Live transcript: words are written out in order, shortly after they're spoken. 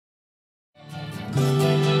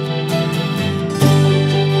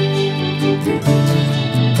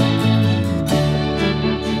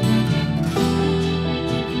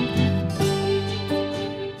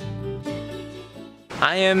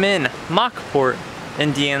am in Mauckport,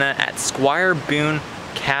 Indiana at Squire Boone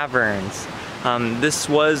Caverns. This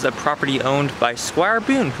was a property owned by Squire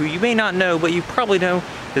Boone, who you may not know, but you probably know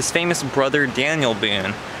his famous brother Daniel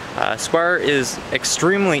Boone. Squire is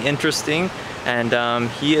extremely interesting, and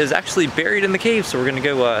he is actually buried in the cave, so we're gonna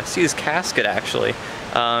go see his casket actually.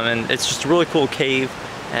 And it's just a really cool cave,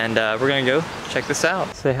 and we're gonna go check this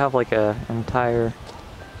out. So they have like an entire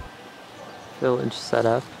village set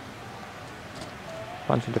up. A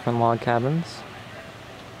bunch of different log cabins.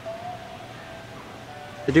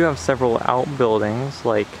 They do have several outbuildings,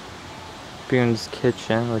 like Boone's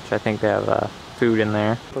Kitchen, which I think they have food in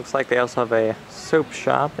there. Looks like they also have a soap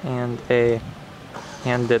shop and a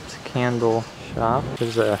hand-dipped candle shop.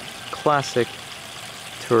 There's a classic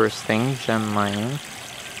tourist thing, gem mining.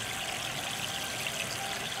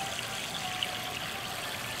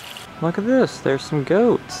 Look at this, there's some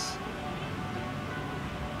goats.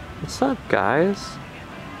 What's up, guys?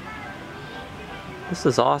 This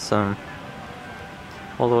is awesome.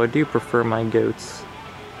 Although I do prefer my goats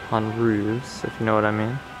on roofs, if you know what I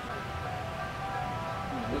mean.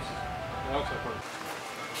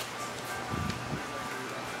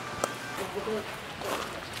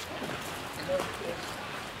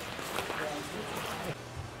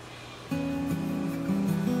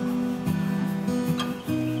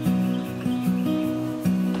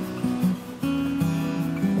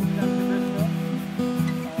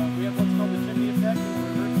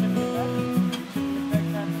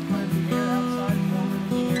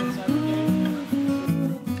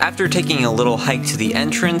 After taking a little hike to the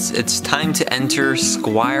entrance, it's time to enter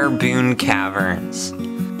Squire Boone Caverns.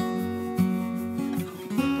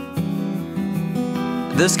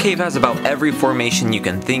 This cave has about every formation you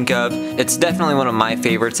can think of. It's definitely one of my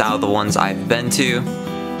favorites out of the ones I've been to.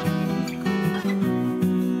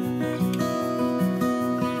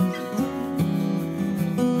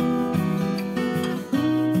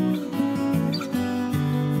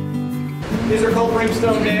 These are called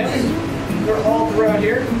rimstone dams. They're all throughout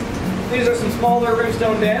here. These are some smaller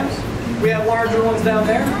rimstone dams. We have larger ones down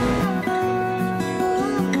there.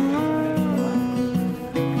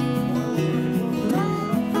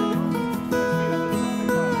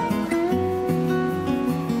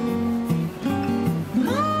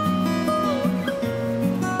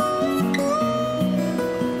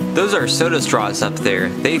 Those are soda straws up there.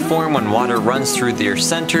 They form when water runs through their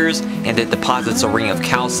centers and it deposits a ring of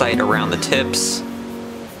calcite around the tips.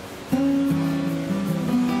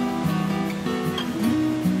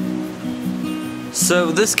 So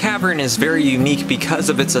this cavern is very unique because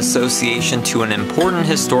of its association to an important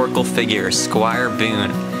historical figure, Squire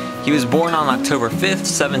Boone. He was born on October 5th,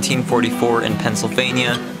 1744 in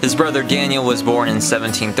Pennsylvania. His brother Daniel was born in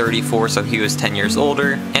 1734, so he was 10 years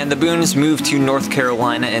older. And the Boones moved to North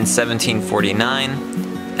Carolina in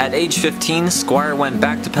 1749. At age 15, Squire went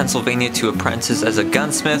back to Pennsylvania to apprentice as a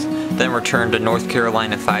gunsmith, then returned to North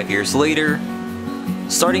Carolina 5 years later.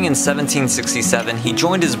 Starting in 1767, he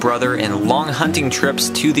joined his brother in long hunting trips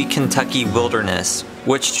to the Kentucky wilderness,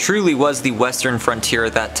 which truly was the western frontier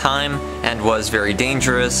at that time and was very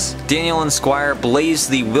dangerous. Daniel and Squire blazed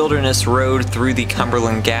the wilderness road through the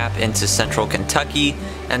Cumberland Gap into central Kentucky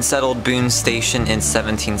and settled Boone's Station in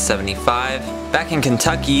 1775. Back in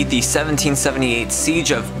Kentucky, the 1778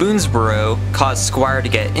 siege of Boonesboro caused Squire to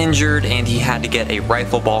get injured and he had to get a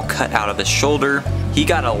rifle ball cut out of his shoulder. He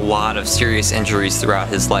got a lot of serious injuries throughout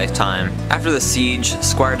his lifetime. After the siege,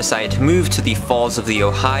 Squire decided to move to the Falls of the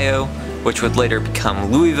Ohio, which would later become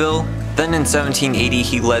Louisville. Then in 1780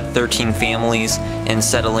 he led 13 families in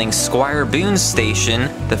settling Squire Boone's Station,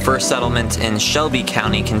 the first settlement in Shelby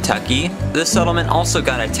County, Kentucky. This settlement also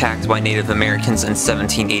got attacked by Native Americans in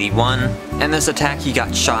 1781. In this attack he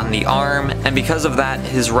got shot in the arm, and because of that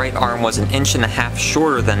his right arm was 1.5 inches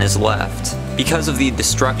shorter than his left. Because of the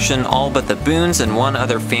destruction, all but the Boones and one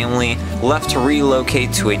other family left to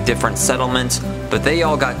relocate to a different settlement, but they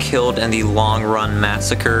all got killed in the Long Run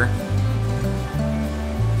Massacre.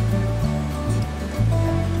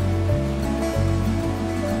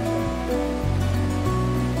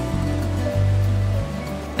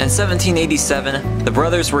 In 1787, the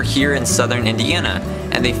brothers were here in southern Indiana,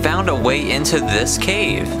 and they found a way into this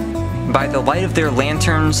cave. By the light of their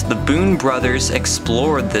lanterns, the Boone brothers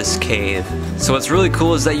explored this cave. So what's really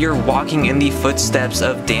cool is that you're walking in the footsteps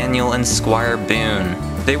of Daniel and Squire Boone.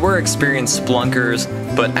 They were experienced splunkers,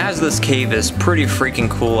 but as this cave is pretty freaking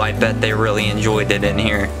cool, I bet they really enjoyed it in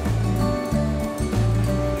here.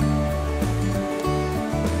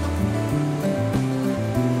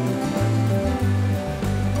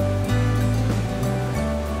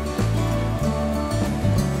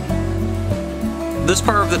 This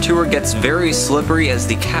part of the tour gets very slippery as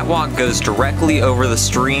the catwalk goes directly over the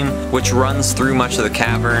stream, which runs through much of the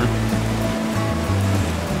cavern.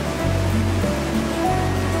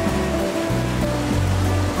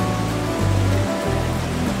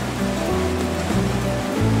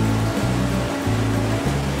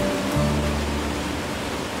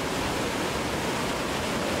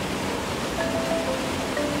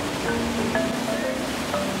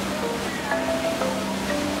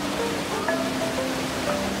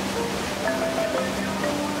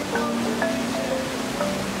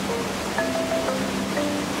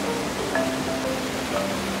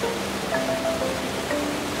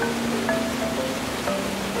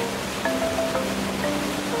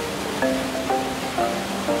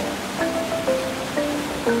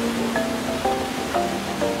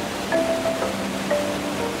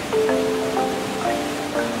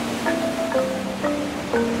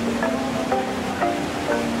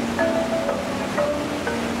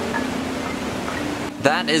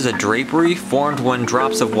 That is a drapery formed when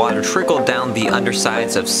drops of water trickle down the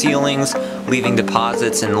undersides of ceilings, leaving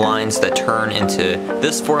deposits and lines that turn into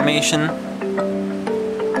this formation.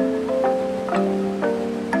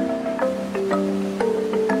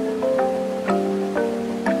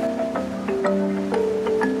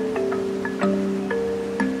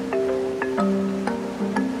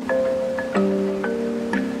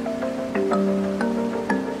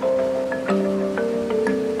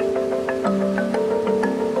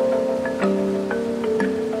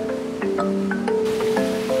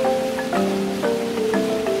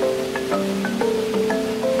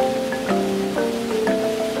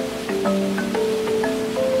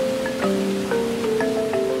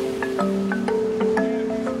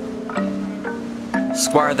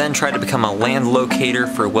 Squire then tried to become a land locator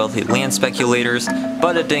for wealthy land speculators,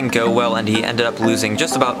 but it didn't go well and he ended up losing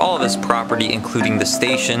just about all of his property, including the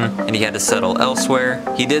station, and he had to settle elsewhere.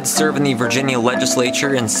 He did serve in the Virginia legislature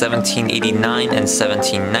in 1789 and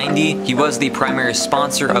 1790. He was the primary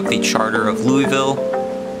sponsor of the Charter of Louisville.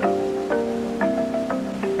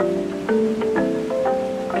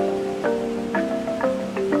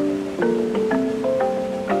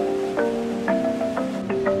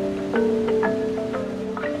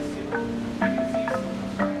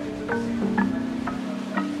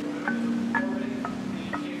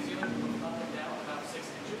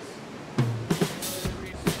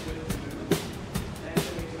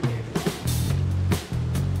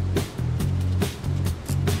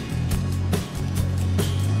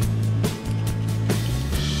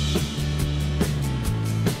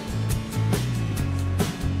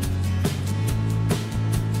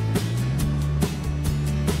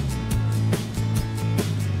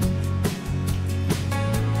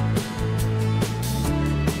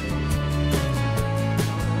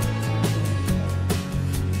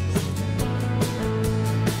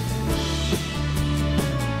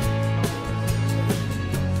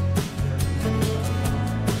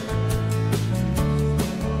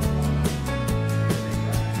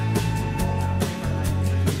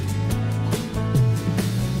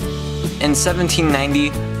 In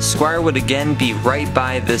 1790, Squire would again be right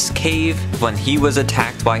by this cave when he was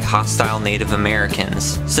attacked by hostile Native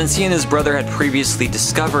Americans. Since he and his brother had previously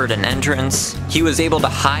discovered an entrance, he was able to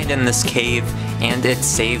hide in this cave and it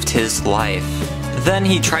saved his life. Then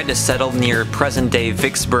he tried to settle near present-day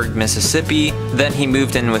Vicksburg, Mississippi. Then he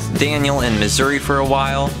moved in with Daniel in Missouri for a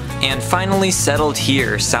while, and finally settled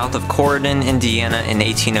here south of Corydon, Indiana in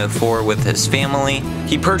 1804 with his family.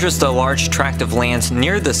 He purchased a large tract of land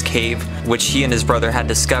near this cave, which he and his brother had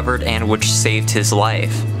discovered and which saved his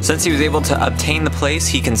life. Since he was able to obtain the place,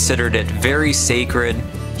 he considered it very sacred.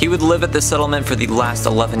 He would live at the settlement for the last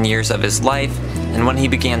 11 years of his life, and when he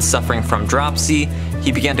began suffering from dropsy,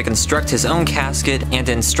 he began to construct his own casket and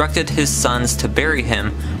instructed his sons to bury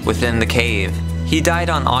him within the cave. He died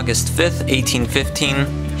on August 5th,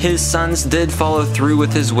 1815. His sons did follow through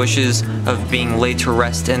with his wishes of being laid to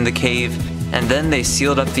rest in the cave, and then they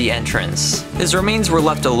sealed up the entrance. His remains were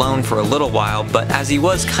left alone for a little while, but as he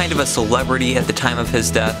was kind of a celebrity at the time of his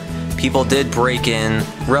death, people did break in,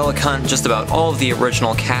 relic hunt just about all of the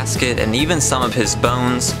original casket and even some of his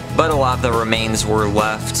bones, but a lot of the remains were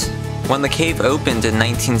left. When the cave opened in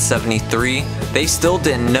 1973, they still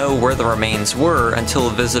didn't know where the remains were until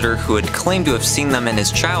a visitor who had claimed to have seen them in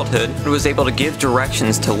his childhood was able to give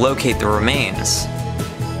directions to locate the remains.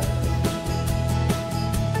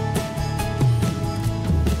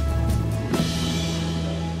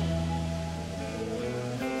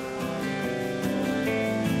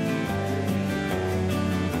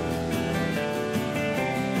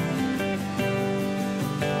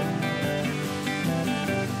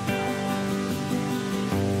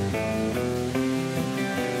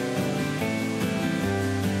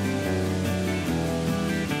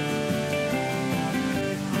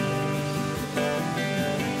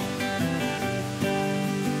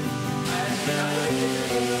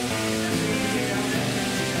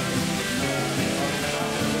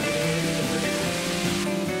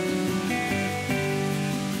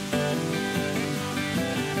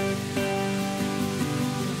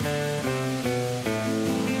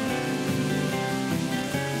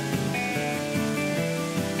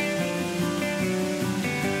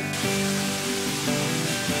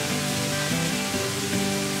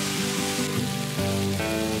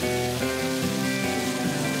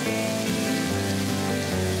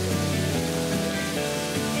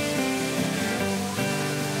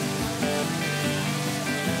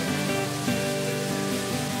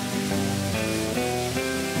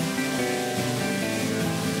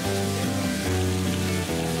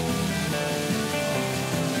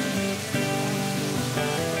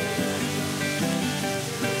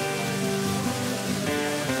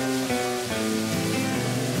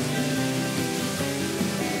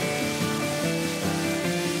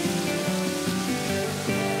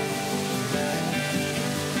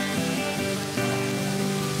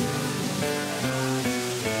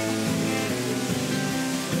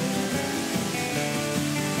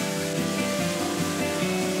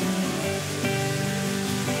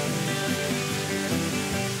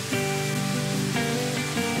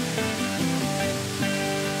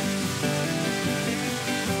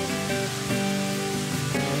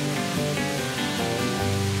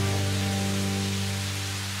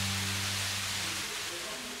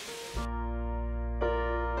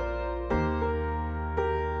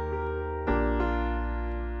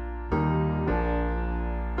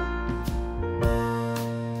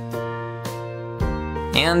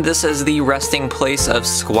 And this is the resting place of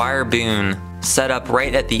Squire Boone, set up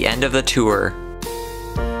right at the end of the tour.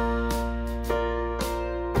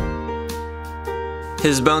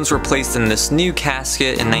 His bones were placed in this new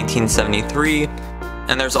casket in 1973,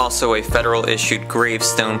 and there's also a federal issued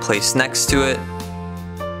gravestone placed next to it.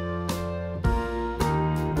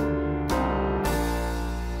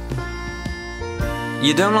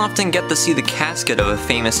 You don't often get to see the casket of a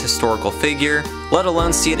famous historical figure, let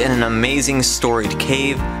alone see it in an amazing storied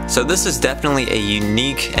cave, so this is definitely a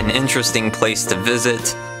unique and interesting place to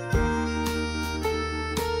visit.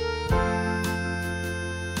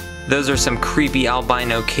 Those are some creepy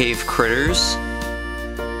albino cave critters.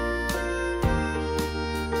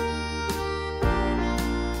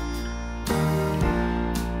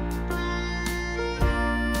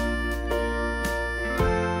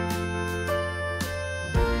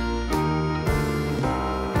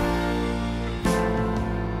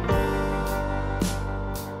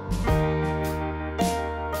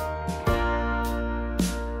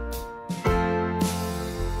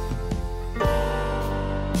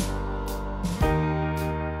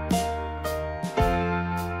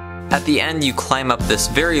 At the end, you climb up this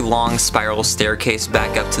very long spiral staircase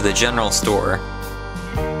back up to the general store.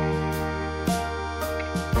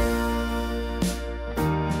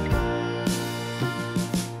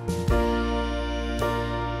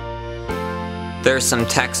 There's some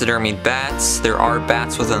taxidermied bats. There are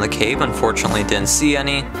bats within the cave, unfortunately didn't see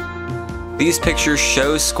any. These pictures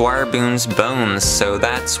show Squire Boone's bones, so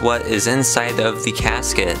that's what is inside of the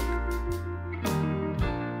casket.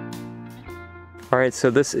 Alright,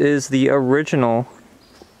 so this is the original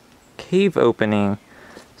cave opening.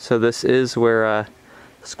 So this is where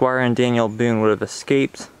Squire and Daniel Boone would have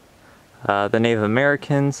escaped the Native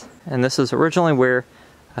Americans. And this is originally where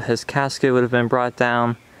his casket would have been brought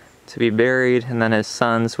down to be buried, and then his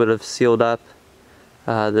sons would have sealed up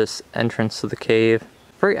this entrance to the cave.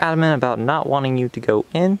 Very adamant about not wanting you to go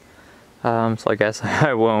in, so I guess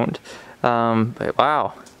I won't. But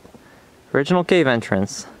wow, original cave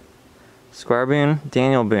entrance. Squire Boone,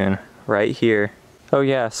 Daniel Boone, right here. Oh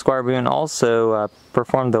yeah, Squire Boone also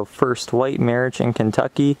performed the first white marriage in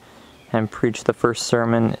Kentucky and preached the first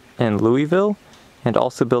sermon in Louisville, and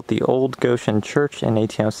also built the Old Goshen Church in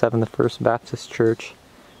 1807, the First Baptist Church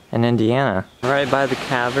in Indiana. Right by the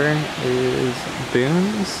cavern is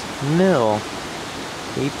Boone's Mill,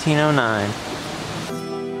 1809.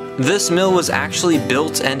 This mill was actually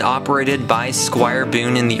built and operated by Squire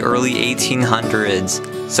Boone in the early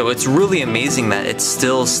 1800s, so it's really amazing that it's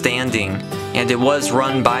still standing, and it was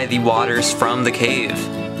run by the waters from the cave.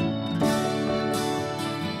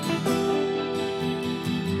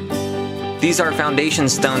 These are foundation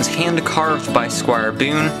stones hand-carved by Squire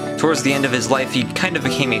Boone. Towards the end of his life, he kind of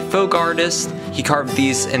became a folk artist. He carved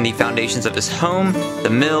these in the foundations of his home, the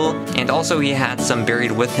mill, and also he had some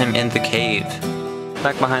buried with him in the cave.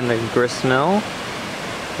 Back behind the grist mill,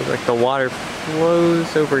 there's like the water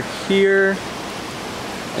flows over here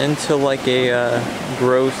into like a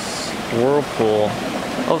gross whirlpool.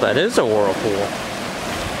 Oh, that is a whirlpool.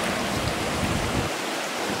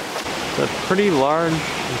 It's a pretty large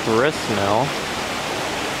grist mill.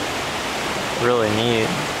 Really neat.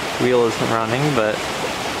 Wheel isn't running, but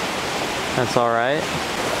that's alright.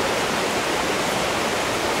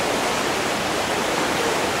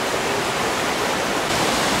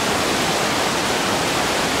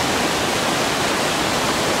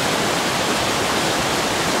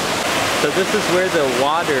 So this is where the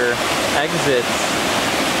water exits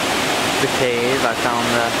the cave. I found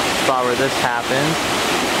the spot where this happens.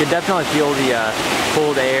 You can definitely feel the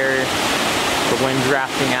cold air, the wind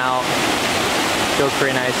drafting out. Feels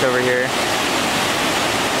pretty nice over here.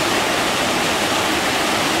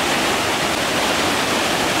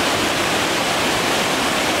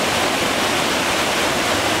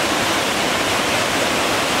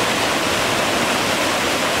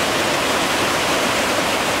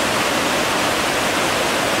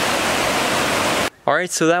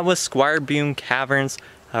 Alright, so that was Squire Boone Caverns.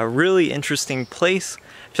 A really interesting place.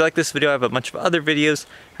 If you like this video, I have a bunch of other videos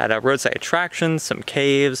at roadside attractions, some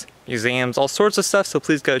caves, museums, all sorts of stuff, so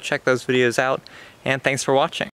please go check those videos out, and thanks for watching.